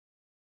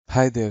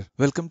Hi there,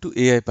 welcome to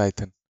AI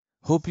Python.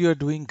 Hope you are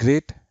doing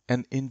great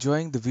and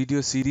enjoying the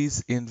video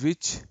series in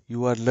which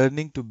you are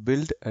learning to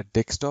build a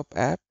desktop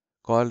app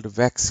called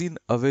Vaccine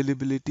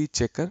Availability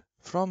Checker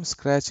from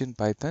scratch in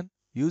Python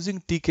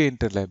using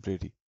Tkinter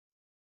library.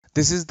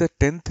 This is the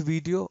 10th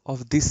video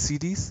of this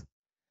series,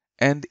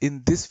 and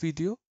in this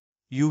video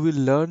you will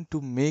learn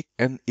to make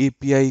an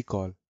API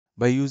call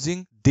by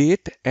using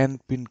date and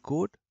pin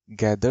code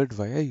gathered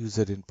via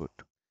user input.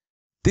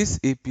 This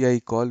API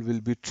call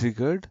will be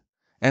triggered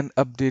and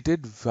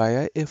updated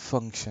via a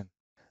function.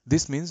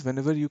 This means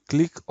whenever you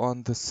click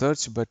on the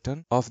search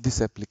button of this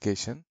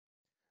application,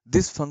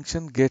 this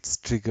function gets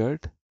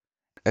triggered.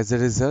 As a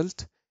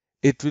result,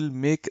 it will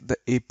make the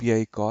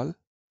API call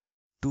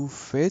to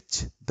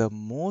fetch the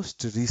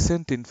most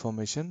recent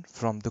information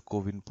from the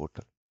COWIN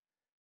portal.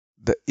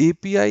 The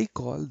API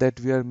call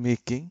that we are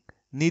making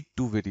need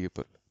two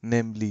variables,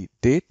 namely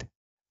date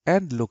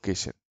and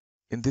location.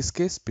 In this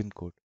case, pin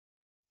code.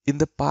 In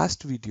the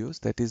past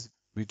videos, that is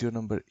video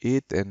number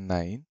 8 and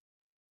 9,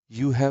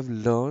 you have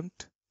learned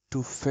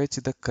to fetch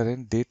the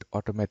current date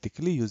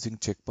automatically using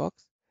checkbox,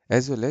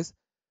 as well as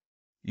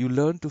you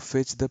learn to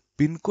fetch the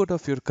pin code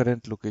of your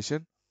current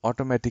location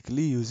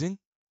automatically using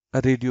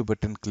a radio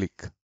button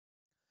click.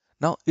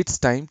 Now it's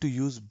time to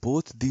use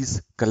both these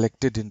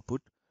collected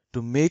input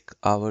to make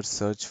our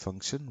search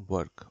function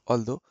work.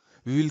 Although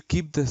we will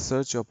keep the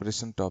search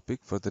operation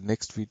topic for the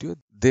next video.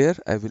 There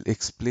I will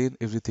explain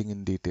everything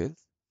in detail.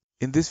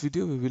 In this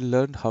video, we will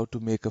learn how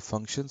to make a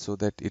function so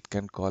that it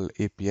can call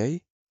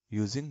API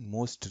using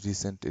most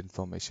recent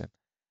information.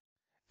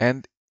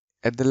 And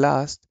at the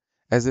last,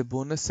 as a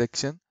bonus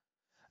section,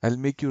 I'll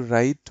make you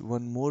write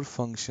one more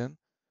function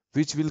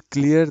which will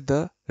clear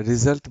the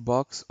result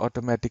box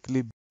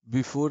automatically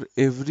before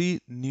every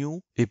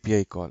new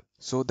API call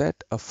so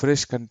that a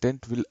fresh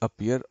content will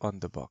appear on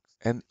the box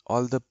and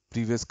all the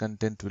previous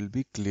content will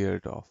be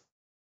cleared off.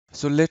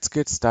 So let's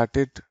get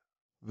started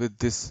with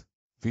this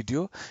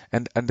video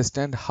and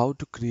understand how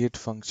to create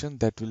function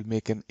that will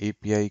make an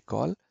API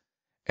call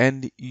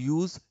and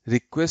use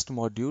request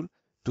module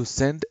to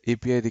send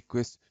API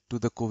request to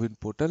the COWIN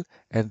portal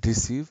and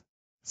receive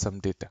some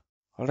data.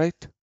 All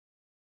right.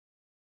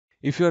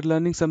 If you are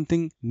learning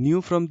something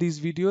new from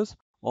these videos,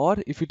 or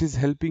if it is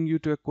helping you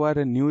to acquire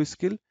a new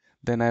skill,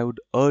 then I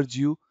would urge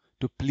you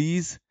to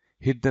please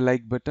hit the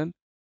like button,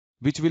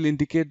 which will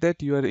indicate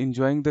that you are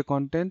enjoying the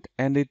content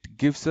and it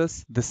gives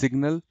us the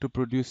signal to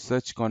produce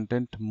such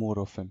content more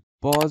often.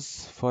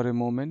 Pause for a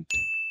moment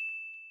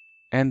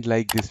and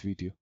like this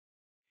video.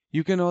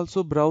 You can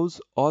also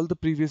browse all the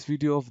previous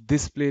video of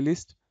this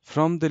playlist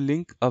from the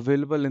link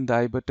available in the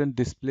I button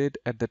displayed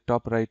at the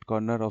top right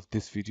corner of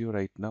this video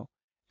right now,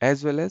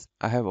 as well as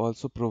I have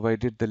also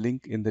provided the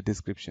link in the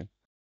description.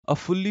 A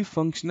fully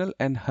functional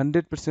and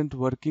 100%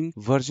 working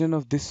version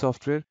of this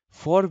software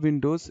for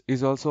Windows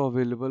is also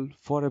available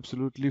for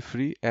absolutely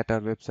free at our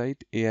website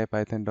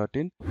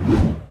aipython.in.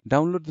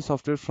 Download the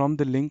software from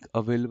the link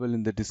available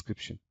in the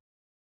description.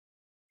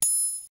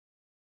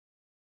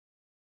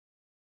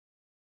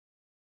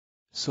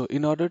 So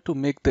in order to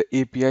make the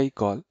API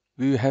call,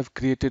 we have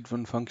created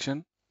one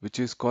function which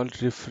is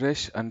called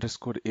refresh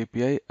underscore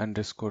API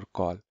underscore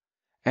call,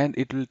 and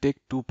it will take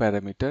two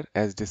parameters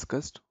as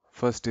discussed.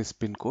 First is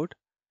pin code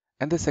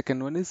and the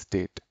second one is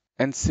date.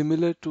 And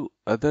similar to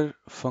other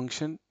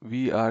function,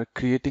 we are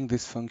creating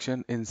this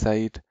function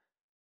inside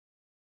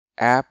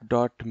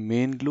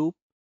app.main loop,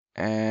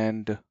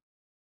 and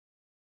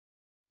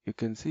you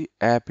can see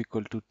app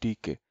equal to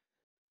tk.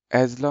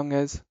 As long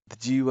as the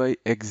GUI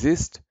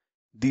exists,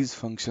 these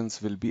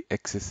functions will be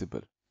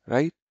accessible,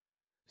 right?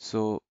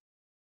 So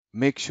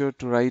make sure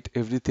to write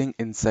everything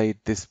inside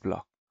this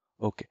block.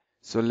 Okay,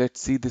 so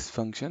let's see this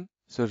function.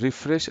 So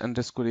refresh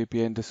underscore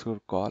API underscore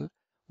call,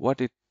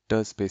 what it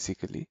does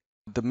basically.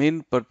 The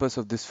main purpose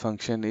of this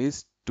function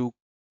is to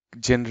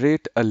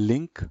generate a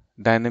link,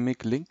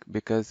 dynamic link,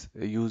 because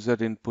user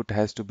input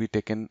has to be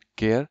taken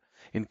care.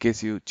 In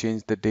case you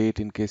change the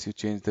date, in case you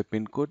change the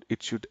pin code,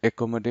 it should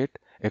accommodate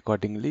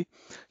accordingly.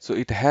 So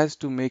it has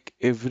to make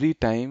every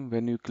time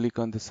when you click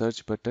on the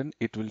search button,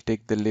 it will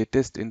take the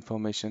latest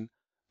information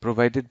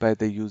provided by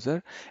the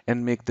user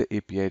and make the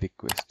API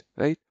request,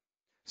 right?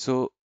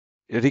 So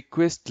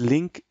request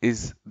link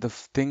is the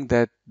thing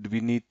that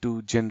we need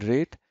to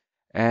generate,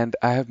 and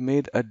I have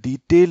made a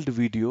detailed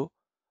video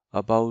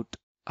about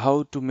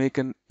how to make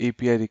an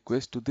API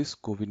request to this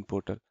COWIN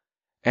portal.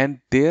 And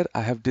there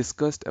I have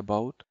discussed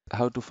about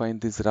how to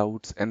find these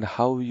routes and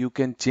how you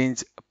can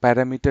change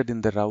parameter in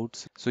the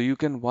routes. So you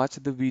can watch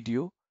the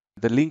video.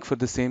 The link for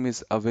the same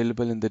is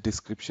available in the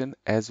description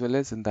as well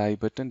as in the I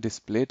button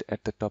displayed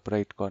at the top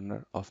right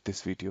corner of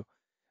this video.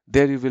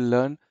 There you will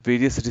learn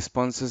various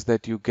responses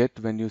that you get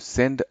when you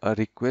send a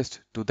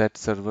request to that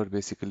server,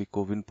 basically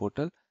COWIN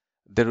portal.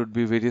 There would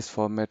be various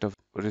format of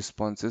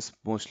responses,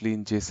 mostly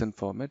in JSON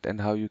format,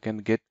 and how you can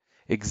get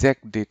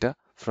exact data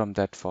from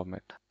that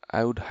format.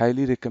 I would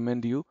highly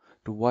recommend you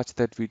to watch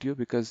that video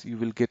because you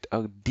will get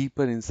a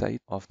deeper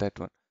insight of that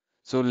one.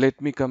 So let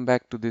me come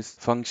back to this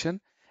function,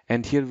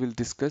 and here we'll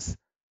discuss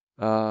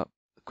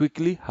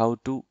quickly how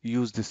to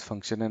use this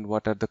function and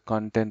what are the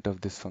content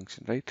of this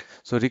function, right?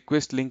 So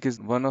request link is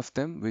one of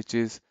them, which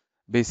is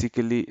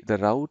basically the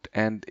route,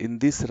 and in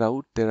this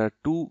route there are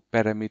two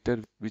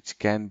parameters which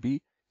can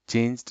be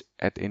changed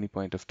at any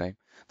point of time.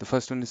 The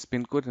first one is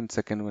pin code and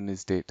second one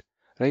is date,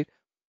 right?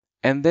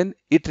 And then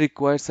it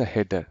requires a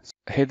header.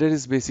 Header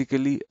is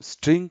basically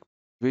string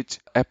which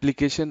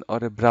application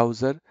or a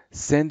browser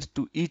send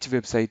to each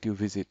website you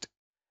visit,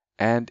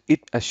 and it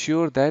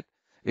assure that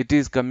it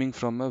is coming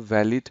from a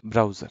valid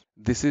browser.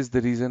 This is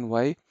the reason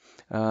why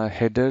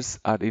headers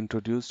are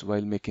introduced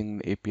while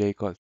making an API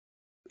call.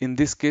 In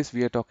this case,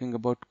 we are talking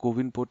about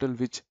COWIN portal,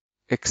 which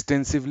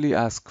extensively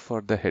ask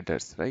for the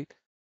headers, right?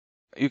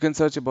 You can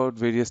search about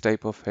various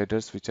type of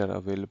headers which are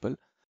available,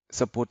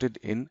 supported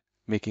in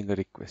making a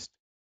request.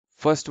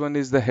 First one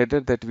is the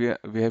header that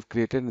we have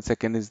created, and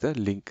second is the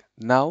link.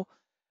 Now,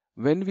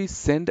 when we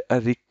send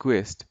a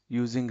request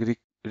using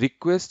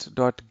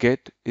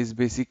request.get is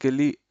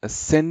basically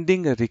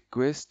sending a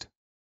request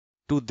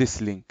to this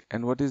link.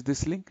 And what is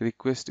this link?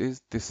 Request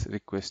is this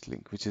request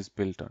link which is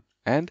built on,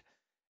 and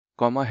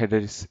comma header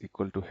is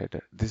equal to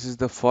header. This is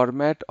the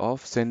format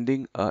of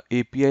sending a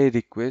API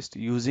request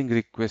using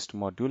request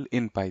module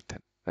in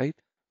Python, right?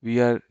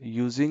 We are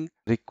using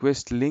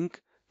request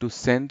link to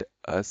send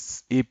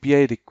us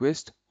API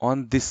request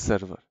on this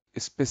server,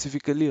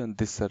 specifically on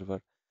this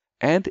server.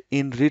 And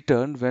in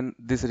return, when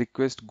this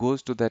request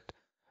goes to that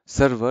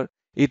server,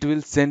 it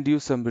will send you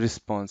some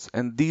response,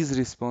 and these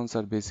response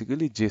are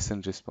basically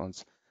JSON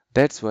response.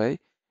 That's why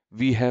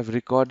we have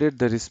recorded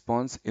the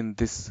response in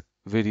this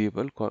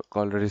variable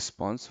called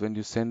response. When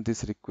you send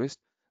this request,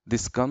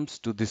 this comes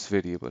to this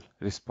variable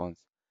response.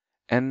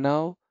 And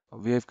now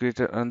we have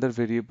created another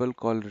variable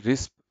called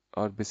resp,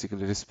 or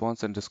basically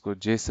response underscore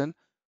JSON,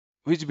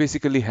 which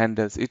basically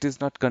handles, it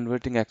is not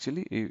converting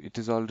actually, it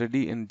is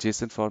already in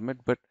JSON format,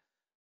 but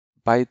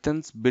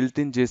Python's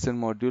built-in JSON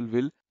module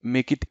will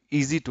make it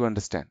easy to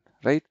understand,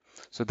 right?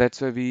 So that's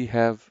why we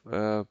have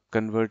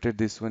converted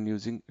this one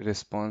using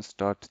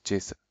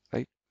response.json,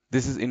 right?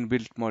 This is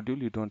inbuilt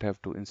module. You don't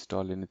have to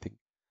install anything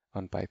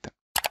on Python.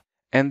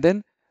 And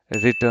then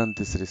return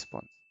this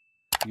response.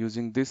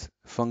 Using this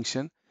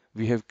function,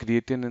 we have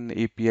created an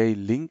API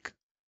link,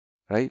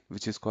 right?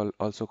 Which is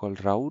also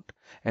called route.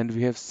 And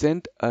we have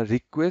sent a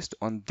request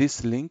on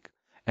this link,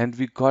 and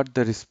we got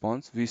the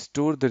response. We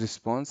store the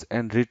response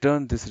and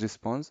return this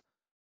response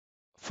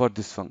for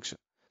this function.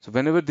 So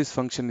whenever this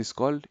function is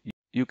called,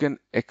 you can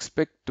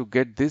expect to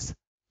get this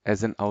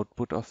as an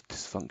output of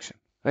this function,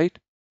 right?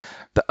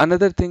 The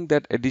another thing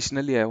that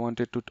additionally I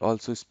wanted to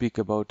also speak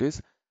about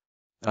is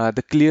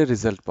the clear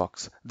result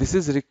box. This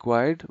is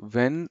required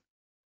when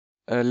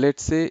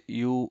let's say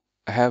you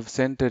have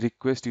sent a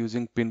request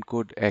using pin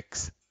code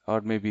X,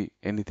 or maybe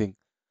anything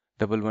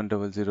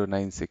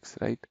 110096,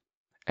 right?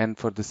 And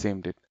for the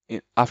same date.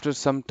 After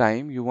some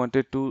time you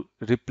wanted to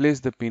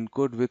replace the pin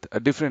code with a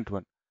different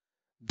one.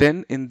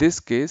 Then in this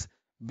case,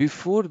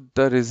 before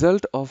the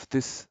result of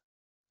this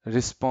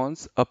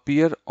response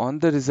appear on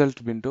the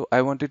result window,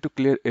 I wanted to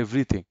clear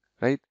everything,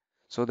 right?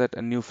 So that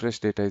a new fresh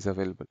data is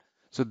available.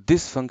 So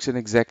this function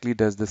exactly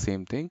does the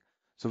same thing.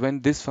 So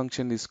when this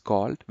function is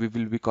called, we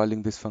will be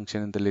calling this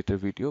function in the later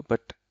video,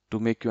 but to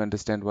make you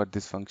understand what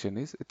this function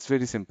is, it's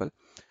very simple.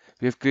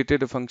 We have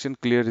created a function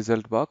clear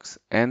result box,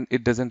 and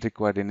it doesn't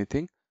require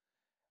anything.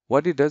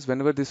 What it does,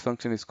 whenever this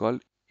function is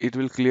called, it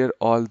will clear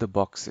all the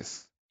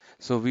boxes.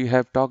 So we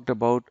have talked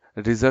about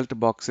result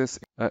boxes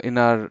in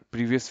our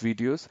previous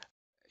videos.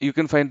 You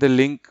can find the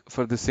link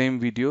for the same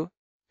video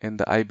in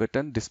the I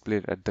button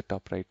displayed at the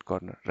top right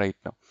corner right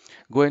now.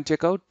 Go and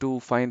check out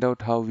to find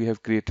out how we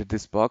have created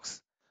this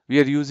box. We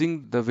are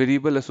using the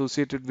variable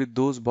associated with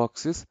those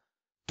boxes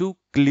to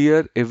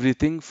clear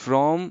everything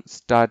from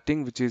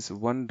starting, which is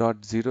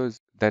 1.0,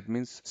 that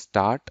means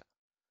start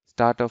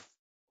of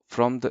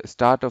from the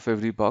start of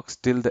every box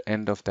till the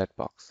end of that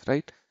box,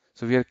 right?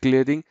 So we are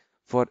clearing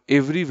for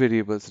every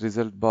variables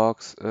result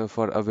box,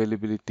 for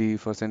availability,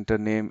 for center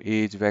name,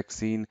 age,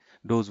 vaccine,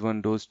 dose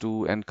 1, dose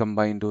 2, and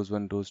combine dose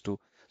 1, dose 2.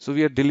 So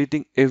we are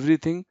deleting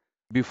everything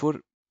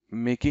before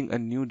making a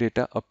new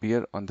data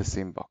appear on the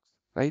same box,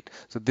 right?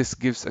 So this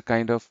gives a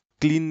kind of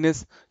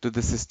cleanness to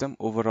the system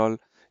overall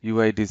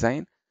UI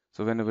design.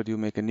 So whenever you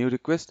make a new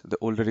request, the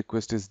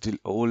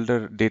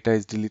older data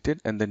is deleted,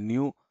 and the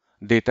new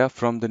data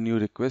from the new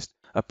request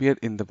appear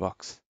in the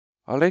box.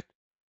 All right.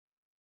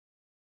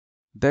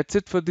 That's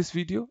it for this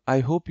video.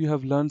 I hope you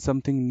have learned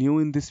something new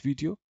in this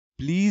video.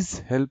 Please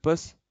help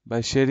us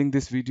by sharing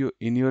this video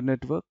in your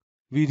network.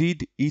 We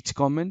read each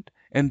comment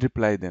and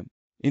reply them.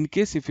 In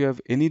case if you have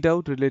any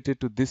doubt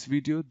related to this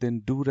video,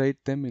 then do write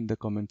them in the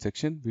comment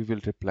section. We will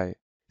reply.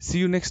 See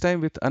you next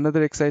time with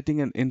another exciting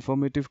and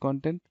informative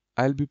content.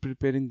 I'll be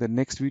preparing the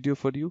next video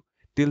for you.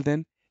 Till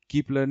then,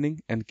 keep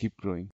learning and keep growing.